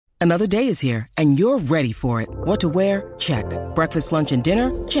Another day is here, and you're ready for it. What to wear? Check. Breakfast, lunch, and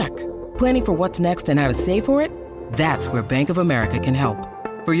dinner? Check. Planning for what's next and how to save for it? That's where Bank of America can help.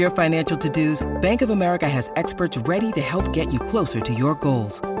 For your financial to-dos, Bank of America has experts ready to help get you closer to your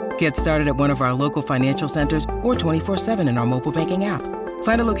goals. Get started at one of our local financial centers or 24/7 in our mobile banking app.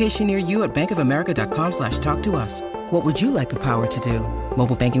 Find a location near you at bankofamerica.com/talktous. What would you like the power to do?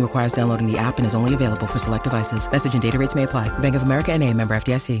 Mobile banking requires downloading the app and is only available for select devices. Message and data rates may apply. Bank of America N.A., member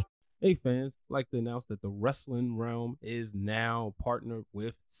FDIC. Hey fans, I'd like to announce that the Wrestling Realm is now partnered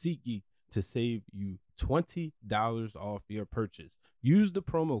with SeatGeek to save you $20 off your purchase. Use the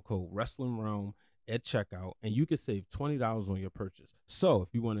promo code Wrestling Realm at checkout and you can save $20 on your purchase. So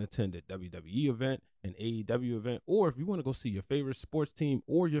if you want to attend a WWE event, an AEW event, or if you want to go see your favorite sports team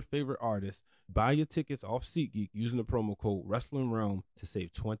or your favorite artist, buy your tickets off SeatGeek using the promo code Wrestling Realm to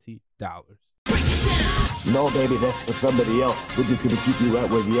save $20. No, baby, that's for somebody else. We're just going to keep you right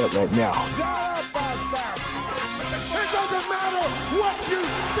where you're at right now. It doesn't matter what you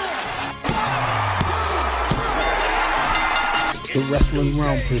think. The Wrestling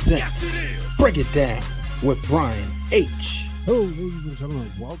Realm presents Break It Down with Brian H. Hello, ladies and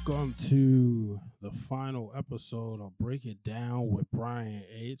gentlemen. Welcome to the final episode of Break It Down with Brian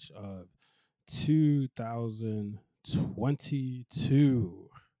H. of 2022.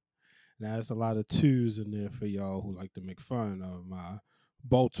 Now, there's a lot of twos in there for y'all who like to make fun of my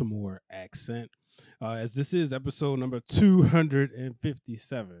Baltimore accent, as this is episode number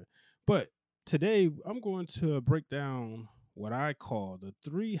 257. But today, I'm going to break down what I call the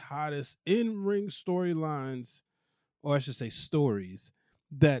 3 hottest in-ring storylines, or I should say stories,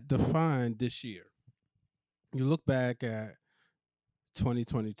 that defined this year. You look back at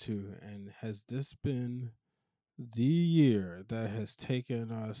 2022, and has this been the year that has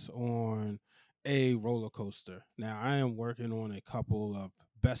taken us on a roller coaster? Now, I am working on a couple of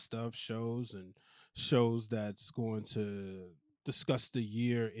best of shows and shows that's going to discuss the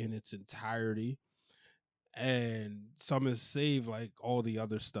year in its entirety. And some is saved like all the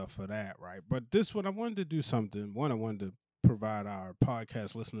other stuff for that, right? But this one, I wanted to do something. One, I wanted to provide our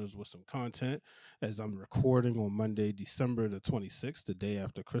podcast listeners with some content as I'm recording on Monday, December the 26th, the day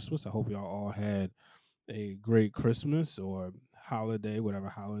after Christmas. I hope y'all all had a great Christmas or holiday, whatever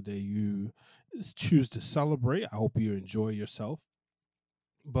holiday you choose to celebrate. I hope you enjoy yourself.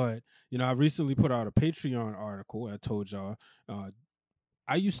 But, I recently put out a Patreon article. I told y'all I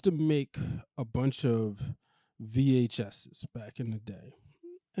used to make a bunch of VHSs back in the day.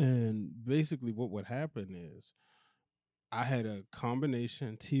 And basically what would happen is I had a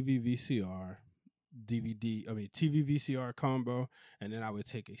combination TV VCR, TV VCR combo, and then I would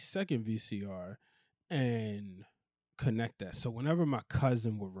take a second VCR and connect that. So whenever my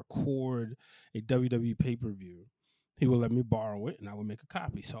cousin would record a WWE pay-per-view, he would let me borrow it and I would make a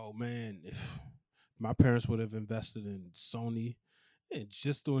copy. So, man, if my parents would have invested in Sony and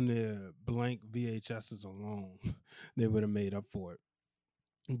just on their blank VHSs alone, they would have made up for it.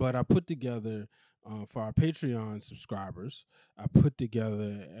 But I put together, for our Patreon subscribers, I put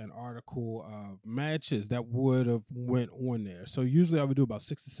together an article of matches that would have went on there. So usually I would do about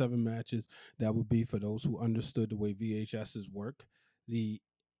 6 to 7 matches. That would be for those who understood the way VHSs work. The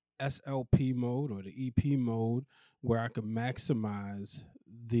SLP mode or the EP mode, where I could maximize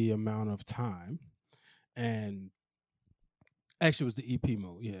the amount of time. And actually, it was the EP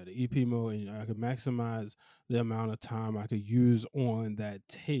mode. Yeah, the EP mode, and I could maximize the amount of time I could use on that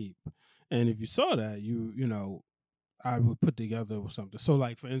tape. And if you saw that, I would put together something. So,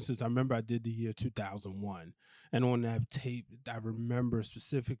 like, for instance, I remember I did the year 2001. And on that tape, I remember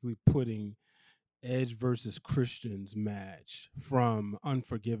specifically putting Edge versus Christian's match from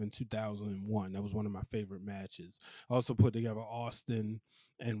Unforgiven 2001. That was one of my favorite matches. I also put together Austin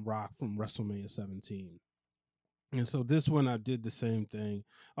and Rock from WrestleMania 17. And so this one, I did the same thing.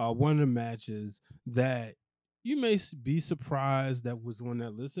 One of the matches that you may be surprised that was on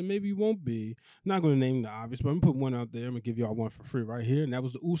that list, and maybe you won't be. I'm not going to name the obvious, but I'm going to put one out there. I'm going to give y'all one for free right here, and that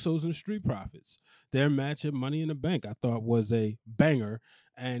was the Usos and Street Profits. Their match at Money in the Bank, I thought, was a banger,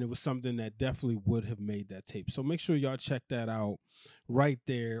 and it was something that definitely would have made that tape. So make sure y'all check that out right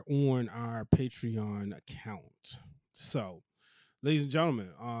there on our Patreon account. So, ladies and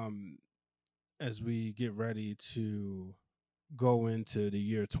gentlemen, as we get ready to go into the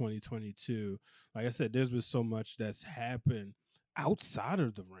year 2022, like I said, there's been so much that's happened outside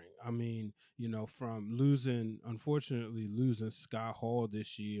of the ring. I mean, from unfortunately losing Scott Hall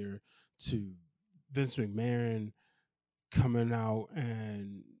this year to Vince McMahon coming out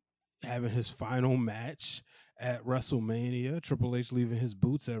and having his final match at WrestleMania, Triple H leaving his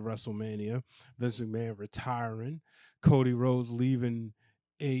boots at WrestleMania, Vince McMahon retiring, Cody Rhodes leaving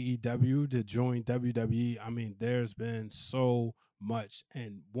AEW to join WWE. I mean, there's been so much,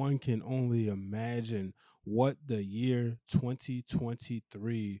 and one can only imagine what the year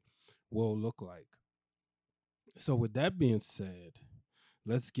 2023 will look like. So, with that being said,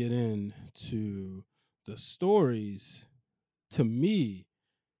 let's get into the stories. To me,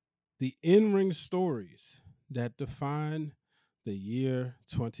 the in-ring stories that define the year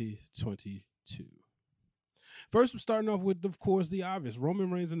 2022. First, we're starting off with, of course, the obvious.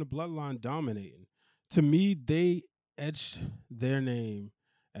 Roman Reigns and the Bloodline dominating. To me, they etched their name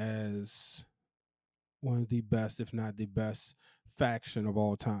as one of the best, if not the best, faction of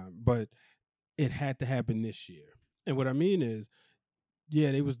all time. But it had to happen this year. And what I mean is,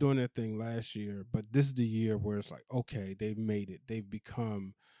 yeah, they was doing their thing last year, but this is the year where it's like, okay, they've made it. They've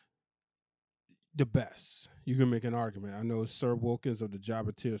become the best. You can make an argument. I know Sir Wilkins of the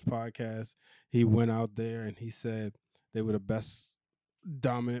Jobber Tears podcast, he went out there and he said they were the best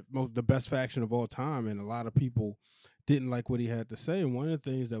the best faction of all time, and a lot of people didn't like what he had to say. And one of the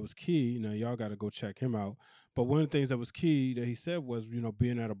things that was key, y'all got to go check him out, but one of the things that was key that he said was,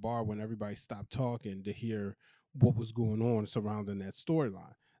 being at a bar when everybody stopped talking to hear what was going on surrounding that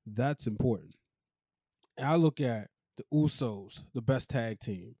storyline. That's important. And I look at the Usos, the best tag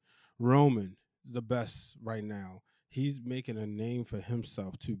team. Roman is the best right now. He's making a name for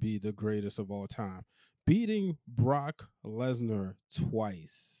himself to be the greatest of all time. Beating Brock Lesnar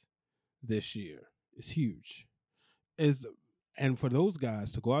twice this year is huge. And for those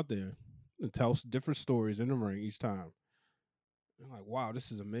guys to go out there and tell different stories in the ring each time, I'm like, wow,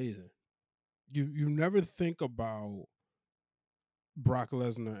 this is amazing. You never think about Brock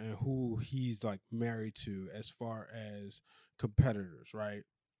Lesnar and who he's like married to as far as competitors, right?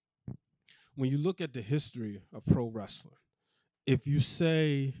 When you look at the history of pro wrestling, if you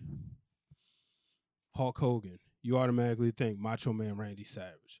say Hulk Hogan, you automatically think Macho Man Randy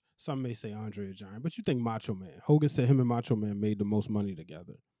Savage. Some may say Andre the Giant, but you think Macho Man. Hogan said him and Macho Man made the most money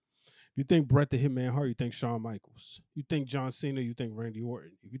together. If you think Bret the Hitman Hart, you think Shawn Michaels. You think John Cena, you think Randy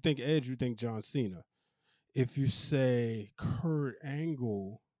Orton. If you think Edge, you think John Cena. If you say Kurt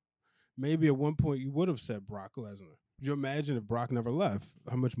Angle, maybe at one point you would have said Brock Lesnar. You imagine if Brock never left,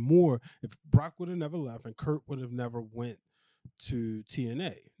 how much more if Brock would have never left and Kurt would have never went to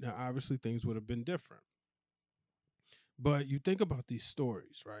TNA. Now, obviously, things would have been different. But you think about these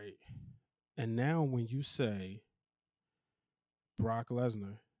stories, right? And now when you say Brock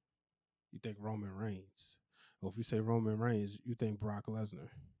Lesnar, you think Roman Reigns. Or if you say Roman Reigns, you think Brock Lesnar.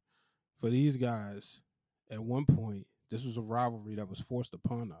 For these guys, at one point, this was a rivalry that was forced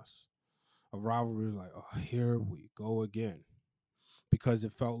upon us. A rivalry was like, oh, here we go again. Because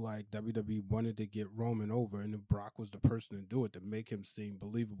it felt like WWE wanted to get Roman over, and Brock was the person to do it, to make him seem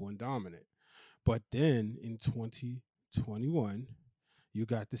believable and dominant. But then in 2021, you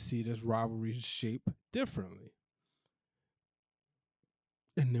got to see this rivalry shape differently.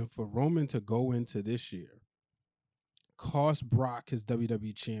 And then for Roman to go into this year, cost Brock his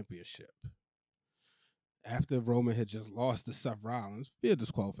WWE Championship after Roman had just lost to Seth Rollins via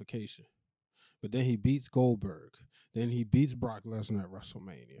disqualification. But then he beats Goldberg. Then he beats Brock Lesnar at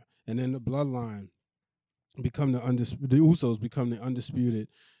WrestleMania. And then the Bloodline the Usos become the undisputed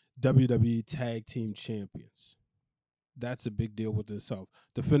WWE Tag Team Champions. That's a big deal with itself.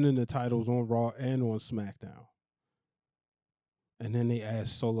 Defending the titles on Raw and on SmackDown. And then they add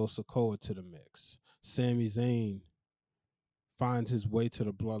Solo Sikoa to the mix. Sami Zayn finds his way to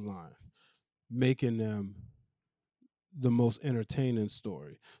the Bloodline, making them the most entertaining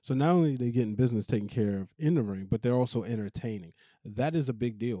story. So not only are they getting business taken care of in the ring, but they're also entertaining. That is a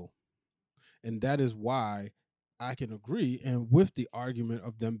big deal. And that is why I can agree, and with the argument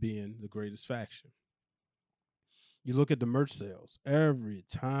of them being the greatest faction. You look at the merch sales. Every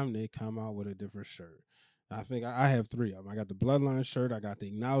time they come out with a different shirt. I think I have three of them. I got the Bloodline shirt, I got the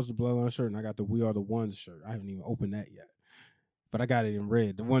Acknowledge the Bloodline shirt, and I got the We Are the Ones shirt. I haven't even opened that yet. But I got it in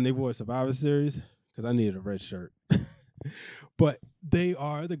red. The one they wore at Survivor Series, because I needed a red shirt. But they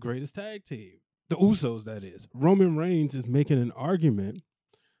are the greatest tag team. The Usos, that is. Roman Reigns is making an argument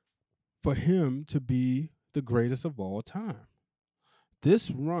for him to be the greatest of all time.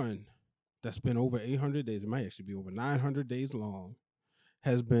 This run that's been over 800 days, it might actually be over 900 days long,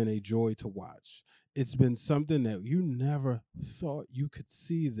 has been a joy to watch. It's been something that you never thought you could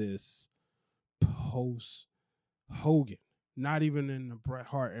see this post-Hogan. Not even in the Bret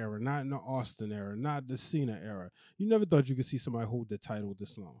Hart era, not in the Austin era, not the Cena era. You never thought you could see somebody hold the title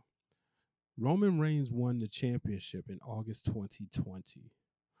this long. Roman Reigns won the championship in August 2020.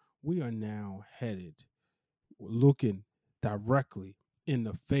 We are now looking directly in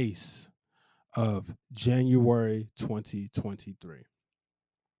the face of January 2023.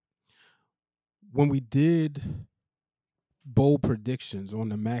 when we did bold predictions on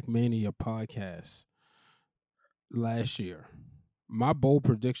the MacMania podcast last year, my bold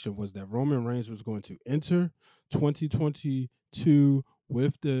prediction was that Roman Reigns was going to enter 2022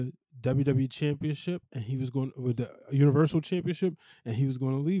 with the WWE Championship, and he was going with the Universal Championship, and he was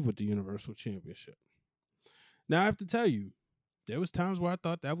going to leave with the Universal Championship. Now, I have to tell you, there was times where I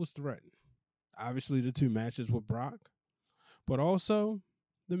thought that was threatened. Obviously, the 2 matches with Brock, but also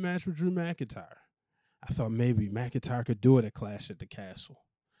the match with Drew McIntyre. I thought maybe McIntyre could do it at Clash at the Castle.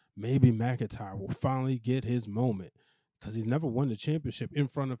 Maybe McIntyre will finally get his moment, because he's never won the championship in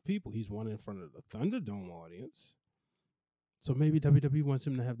front of people. He's won in front of the Thunderdome audience. So maybe WWE wants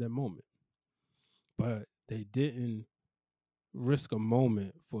him to have that moment. But they didn't risk a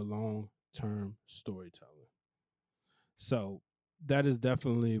moment for long-term storytelling. So that is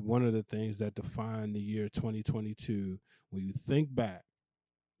definitely one of the things that define the year 2022. When you think back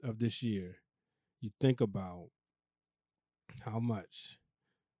of this year, you think about how much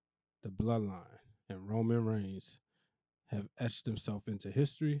the Bloodline and Roman Reigns have etched themselves into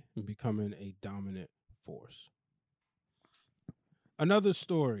history and becoming a dominant force. Another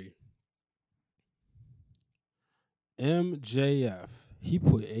story. MJF, he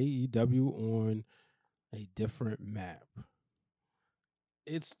put AEW on a different map.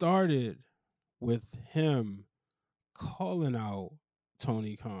 It started with him calling out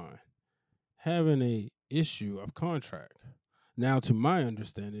Tony Khan, having a issue of contract. Now, to my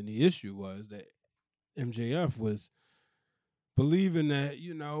understanding, the issue was that MJF was believing that,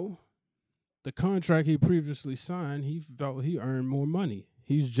 the contract he previously signed, he felt he earned more money.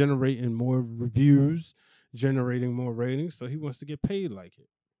 He's generating more reviews, generating more ratings, so he wants to get paid like it.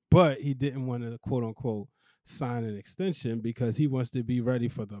 But he didn't want to, quote unquote, sign an extension because he wants to be ready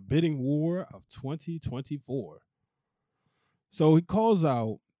for the bidding war of 2024. So he calls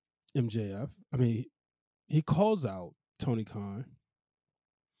out he calls out Tony Khan.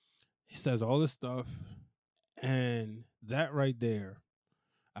 He says all this stuff, and that right there,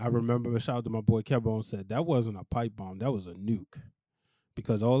 I remember, shout out to my boy Kevbone, said that wasn't a pipe bomb, that was a nuke.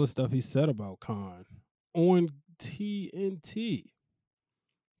 Because all the stuff he said about Khan on TNT,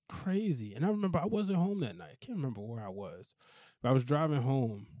 crazy. And I remember I wasn't home that night. I can't remember where I was. But I was driving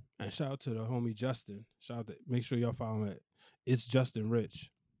home, and shout out to the homie Justin. Make sure y'all follow him. It's Justin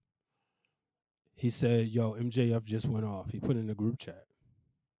Rich. He said, yo, MJF just went off. He put in the group chat.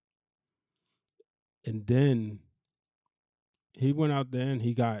 And then he went out there and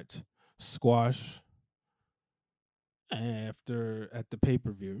he got squashed at the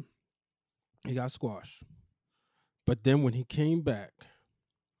pay-per-view. He got squashed. But then when he came back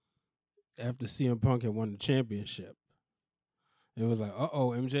after CM Punk had won the championship, it was like,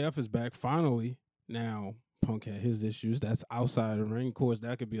 MJF is back finally. Now Punk had his issues. That's outside the ring. Of course,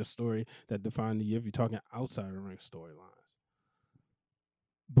 that could be a story that defined the year if you're talking outside the ring storylines.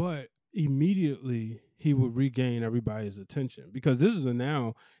 But immediately he would regain everybody's attention, because this is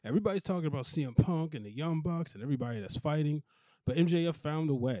now everybody's talking about CM Punk and the Young Bucks and everybody that's fighting, but MJF found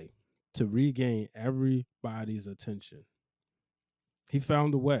a way to regain everybody's attention. He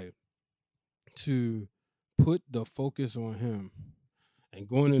found a way to put the focus on him, and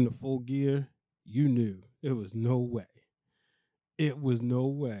going into Full Gear, you knew it was no way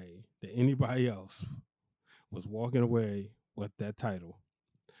that anybody else was walking away with that title.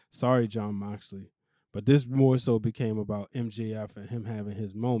 Sorry, Jon Moxley, but this more so became about MJF and him having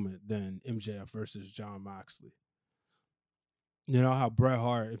his moment than MJF versus Jon Moxley. You know how Bret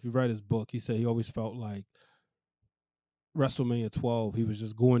Hart, if you read his book, he said he always felt like WrestleMania 12, he was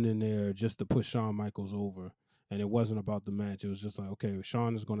just going in there just to push Shawn Michaels over, and it wasn't about the match. It was just like, okay,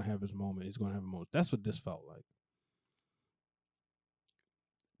 Shawn is going to have his moment. He's going to have a moment. That's what this felt like.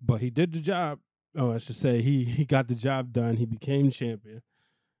 But he did the job. I should say he got the job done. He became champion.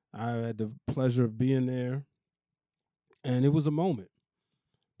 I had the pleasure of being there, and it was a moment,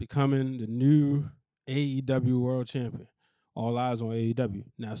 becoming the new AEW World Champion. All eyes on AEW.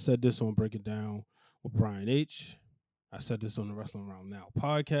 Now, I said this on Break It Down with Brian H. I said this on the Wrestling Around Now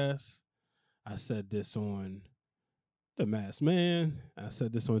podcast. I said this on The Masked Man. I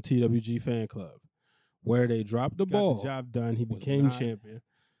said this on TWG Fan Club, where they dropped the ball. Got the job done. He became champion.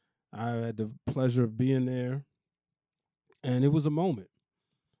 I had the pleasure of being there, and it was a moment,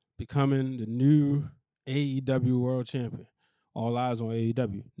 becoming the new AEW World Champion. All eyes on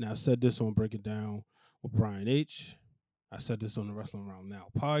AEW. Now, I said this on Break It Down with Brian H. I said this on the Wrestling Around Now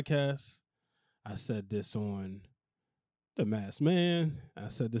podcast. I said this on The Masked Man. I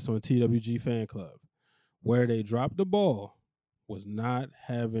said this on TWG Fan Club. Where they dropped the ball was not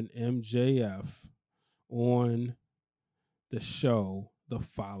having MJF on the show the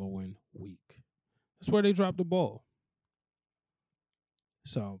following week. That's where they dropped the ball.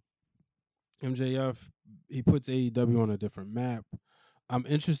 So MJF, he puts AEW on a different map. I'm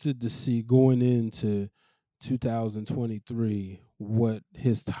interested to see going into 2023 what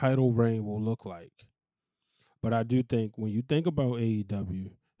his title reign will look like. But I do think when you think about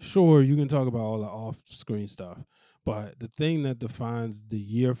AEW, sure, you can talk about all the off-screen stuff, but the thing that defines the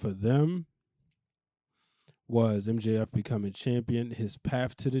year for them was MJF becoming champion, his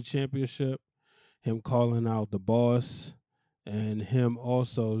path to the championship, him calling out the boss, and him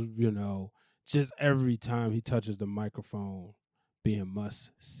also, just every time he touches the microphone being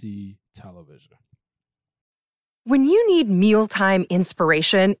must-see television. When you need mealtime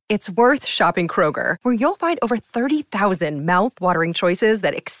inspiration, it's worth shopping Kroger, where you'll find over 30,000 mouth-watering choices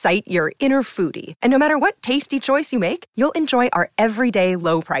that excite your inner foodie. And no matter what tasty choice you make, you'll enjoy our everyday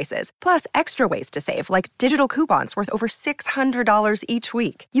low prices, plus extra ways to save, like digital coupons worth over $600 each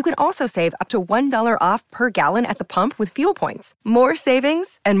week. You can also save up to $1 off per gallon at the pump with fuel points. More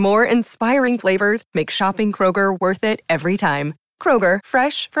savings and more inspiring flavors make shopping Kroger worth it every time. Kroger,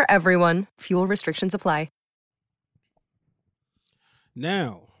 fresh for everyone. Fuel restrictions apply.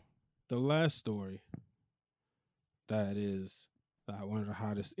 Now, the last story that is one of the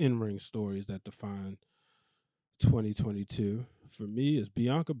hottest in-ring stories that define 2022 for me is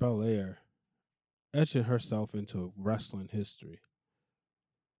Bianca Belair etching herself into wrestling history.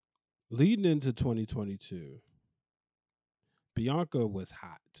 Leading into 2022, Bianca was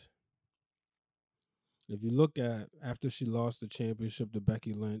hot. If you look at after she lost the championship to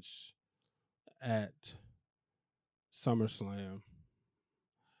Becky Lynch at SummerSlam,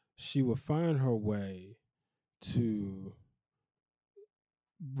 she would find her way to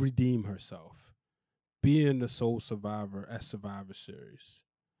redeem herself, being the sole survivor at Survivor Series,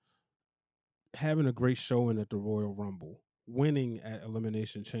 having a great showing at the Royal Rumble, winning at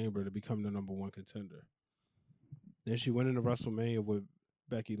Elimination Chamber to become the number one contender. Then she went into WrestleMania with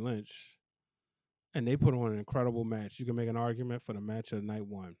Becky Lynch, and they put on an incredible match. You can make an argument for the match of night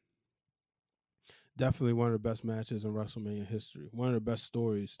one. Definitely one of the best matches in WrestleMania history. One of the best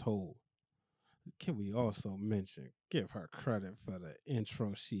stories told. Can we also give her credit for the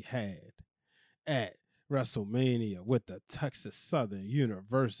intro she had at WrestleMania with the Texas Southern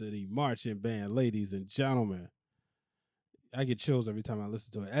University Marching Band, ladies and gentlemen. I get chills every time I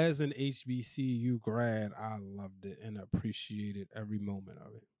listen to it. As an HBCU grad, I loved it and appreciated every moment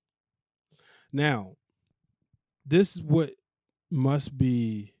of it. Now, this is what must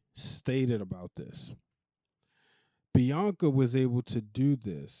be stated about this. Bianca was able to do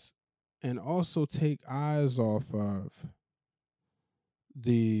this and also take eyes off of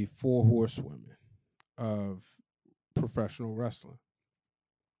the four horsewomen of professional wrestling.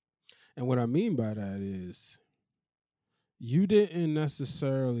 And what I mean by that is you didn't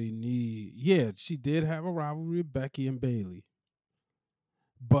necessarily need, she did have a rivalry with Becky and Bayley,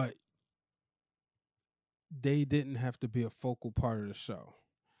 but they didn't have to be a focal part of the show.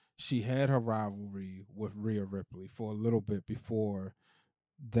 She had her rivalry with Rhea Ripley for a little bit before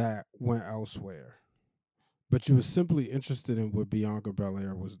that went elsewhere. But you were simply interested in what Bianca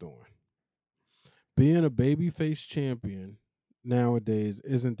Belair was doing. Being a babyface champion nowadays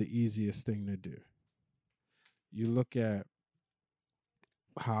isn't the easiest thing to do. You look at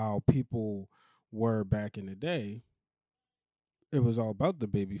how people were back in the day, it was all about the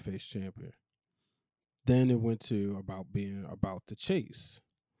babyface champion. Then it went to about being about the chase.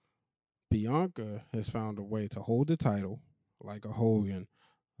 Bianca has found a way to hold the title like a Hogan,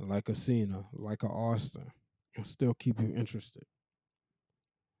 like a Cena, like a Austin, and still keep you interested.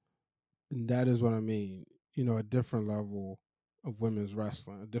 And that is what I mean. A different level of women's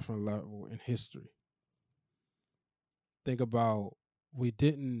wrestling, a different level in history. Think about, we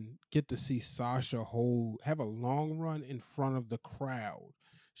didn't get to see Sasha have a long run in front of the crowd.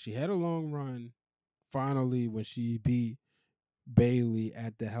 She had a long run finally when she beat Bayley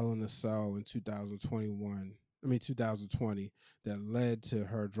at the Hell in a Cell in 2020, that led to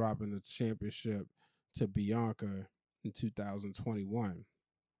her dropping the championship to Bianca in 2021.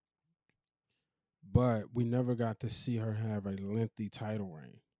 But we never got to see her have a lengthy title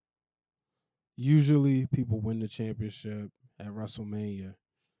reign. Usually people win the championship at WrestleMania.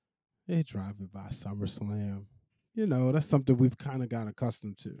 They drive it by SummerSlam. That's something we've kind of got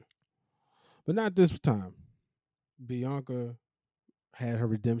accustomed to. But not this time. Bianca had her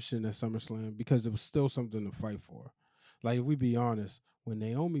redemption at SummerSlam because it was still something to fight for. Like, if we be honest, when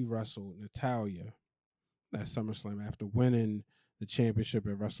Naomi wrestled Natalya at SummerSlam after winning the championship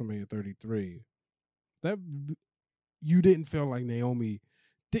at WrestleMania 33, that you didn't feel like Naomi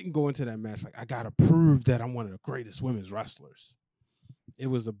didn't go into that match like, I got to prove that I'm one of the greatest women's wrestlers. it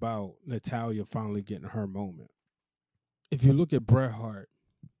was about Natalya finally getting her moment. If you look at Bret Hart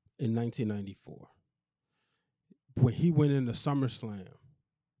in 1994, when he went into SummerSlam,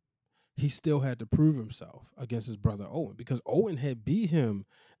 he still had to prove himself against his brother Owen, because Owen had beat him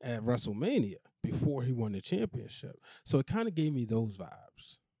at WrestleMania before he won the championship. So it kind of gave me those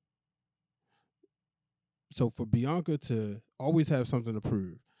vibes. So for Bianca to always have something to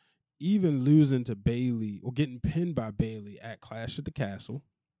prove, even losing to Bayley or getting pinned by Bayley at Clash at the Castle,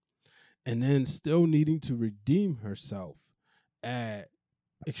 and then still needing to redeem herself at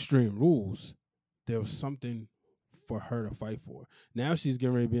Extreme Rules, there was something for her to fight for. Now she's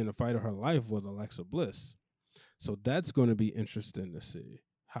getting ready to be in the fight of her life with Alexa Bliss. So that's going to be interesting to see.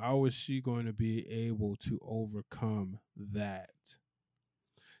 How is she going to be able to overcome that?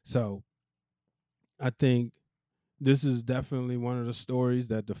 So I think this is definitely one of the stories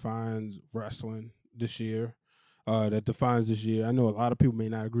that defines wrestling this year. I know a lot of people may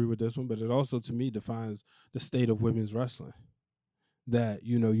not agree with this one, but it also, to me, defines the state of women's wrestling. That,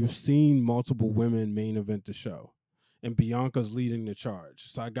 you've seen multiple women main event the show, and Bianca's leading the charge.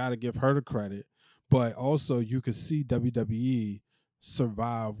 So I got to give her the credit. But also, you could see WWE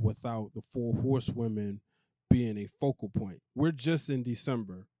survive without the 4 horsewomen being a focal point. We're just in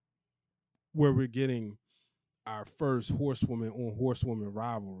December where we're getting our first horsewoman on horsewoman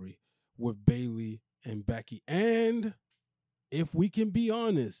rivalry with Bayley and Becky. And if we can be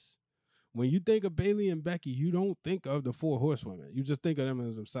honest, when you think of Bayley and Becky, you don't think of the 4 horsewomen. You just think of them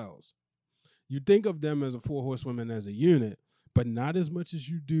as themselves. You think of them as a 4 horsewomen as a unit, but not as much as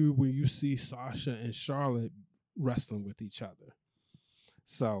you do when you see Sasha and Charlotte wrestling with each other.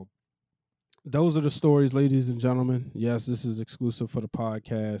 So those are the stories, ladies and gentlemen. Yes, this is exclusive for the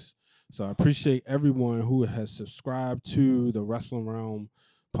podcast. So I appreciate everyone who has subscribed to the Wrestling Realm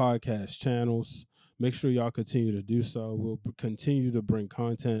podcast channels. Make sure y'all continue to do so. We'll continue to bring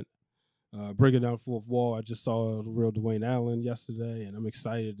content. Breaking down fourth wall. I just saw the real Dwayne Allen yesterday, and I'm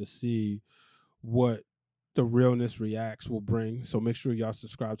excited to see what the Realness Reacts will bring. So make sure y'all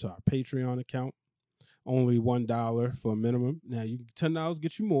subscribe to our Patreon account. Only $1 for a minimum. Now, $10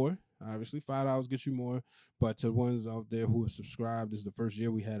 get you more. Obviously, $5 get you more. But to the ones out there who are subscribed, this is the first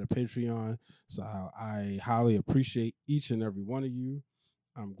year we had a Patreon. So I highly appreciate each and every one of you.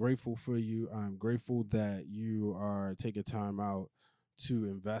 I'm grateful for you. I'm grateful that you are taking time out to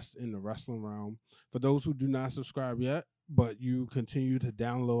invest in the wrestling realm. For those who do not subscribe yet, but you continue to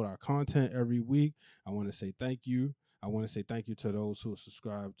download our content every week, I want to say thank you. I want to say thank you to those who have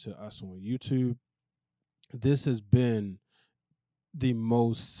subscribed to us on YouTube. This has been the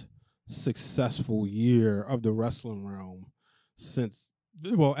most successful year of the wrestling realm since,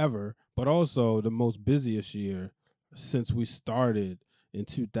 ever, but also the most busiest year since we started in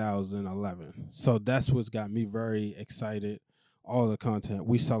 2011. So that's what's got me very excited. All the content.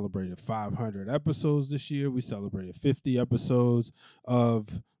 We celebrated 500 episodes this year. We celebrated 50 episodes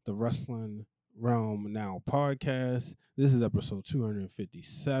of the Wrestling Realm Now podcast. This is episode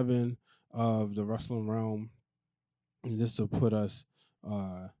 257 of the Wrestling Realm. And this will put us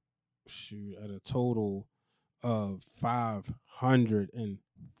at a total of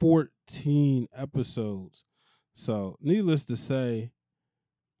 514 episodes. So needless to say,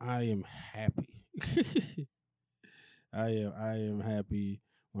 I am happy. I am happy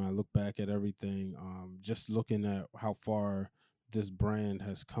when I look back at everything. Just looking at how far this brand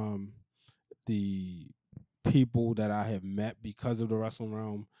has come, the people that I have met because of the Wrestling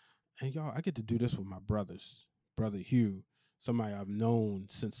Realm, and y'all, I get to do this with my brothers. Brother Hugh, somebody I've known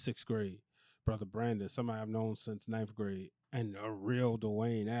since 6th grade. Brother Brandon, somebody I've known since 9th grade, and a real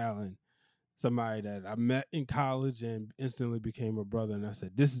Dwayne Allen, somebody that I met in college and instantly became a brother. And I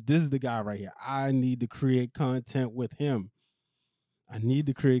said, this is the guy right here. I need to create content with him.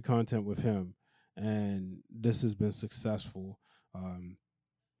 And this has been successful.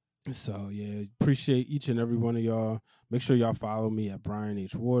 So, yeah, appreciate each and every one of y'all. Make sure y'all follow me at Brian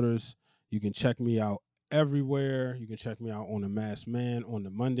H. Waters. You can check me out everywhere. You can check me out on The Masked Man on the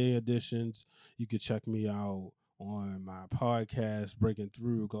Monday editions. You can check me out on my podcast, Breaking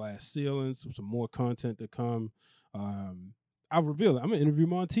Through Glass Ceilings. Some more content to come. I'll reveal it. I'm going to interview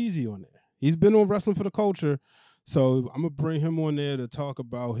Montezzi on there. He's been on Wrestling for the Culture, so I'm going to bring him on there to talk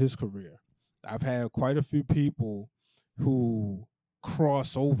about his career. I've had quite a few people who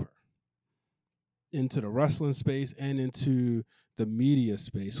cross over into the wrestling space and into the media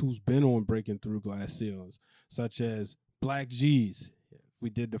space who's been on Breaking Through Glass Ceilings, such as Black G's.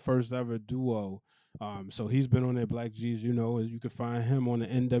 We did the first ever duo. So he's been on there, Black G's, you can find him on the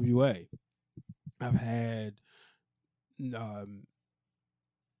NWA. I've had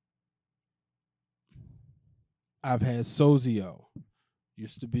Sozio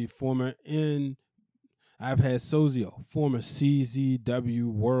used to be I've had Sozio, former CZW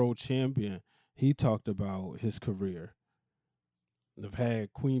world champion. He talked about his career. I've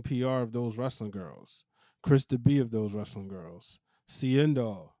had Queen PR of those wrestling girls, Krista B of those wrestling girls,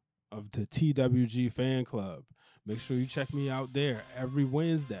 Ciendo of the TWG fan club. Make sure you check me out there every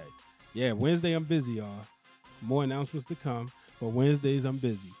Wednesday. Yeah, Wednesday I'm busy, y'all. More announcements to come, but Wednesdays I'm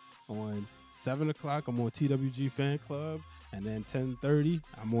busy. On 7 o'clock, I'm on TWG fan club, and then 10:30,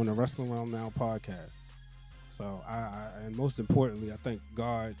 I'm on the Wrestling Around Now podcast. So and most importantly, I thank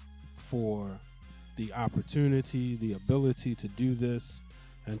God for the opportunity, the ability to do this,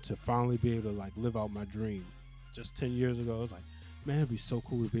 and to finally be able to like live out my dream. Just 10 years ago, I was like, man, it'd be so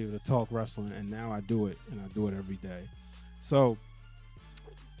cool to be able to talk wrestling, and now I do it, and I do it every day. So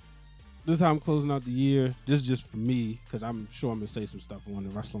this is how I'm closing out the year. This is just for me, because I'm sure I'm going to say some stuff on the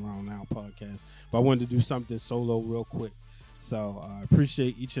Wrestling Around Now podcast, but I wanted to do something solo real quick. So I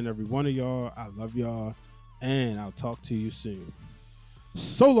appreciate each and every one of y'all. I love y'all, and I'll talk to you soon.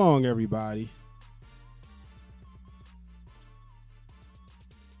 So long, everybody.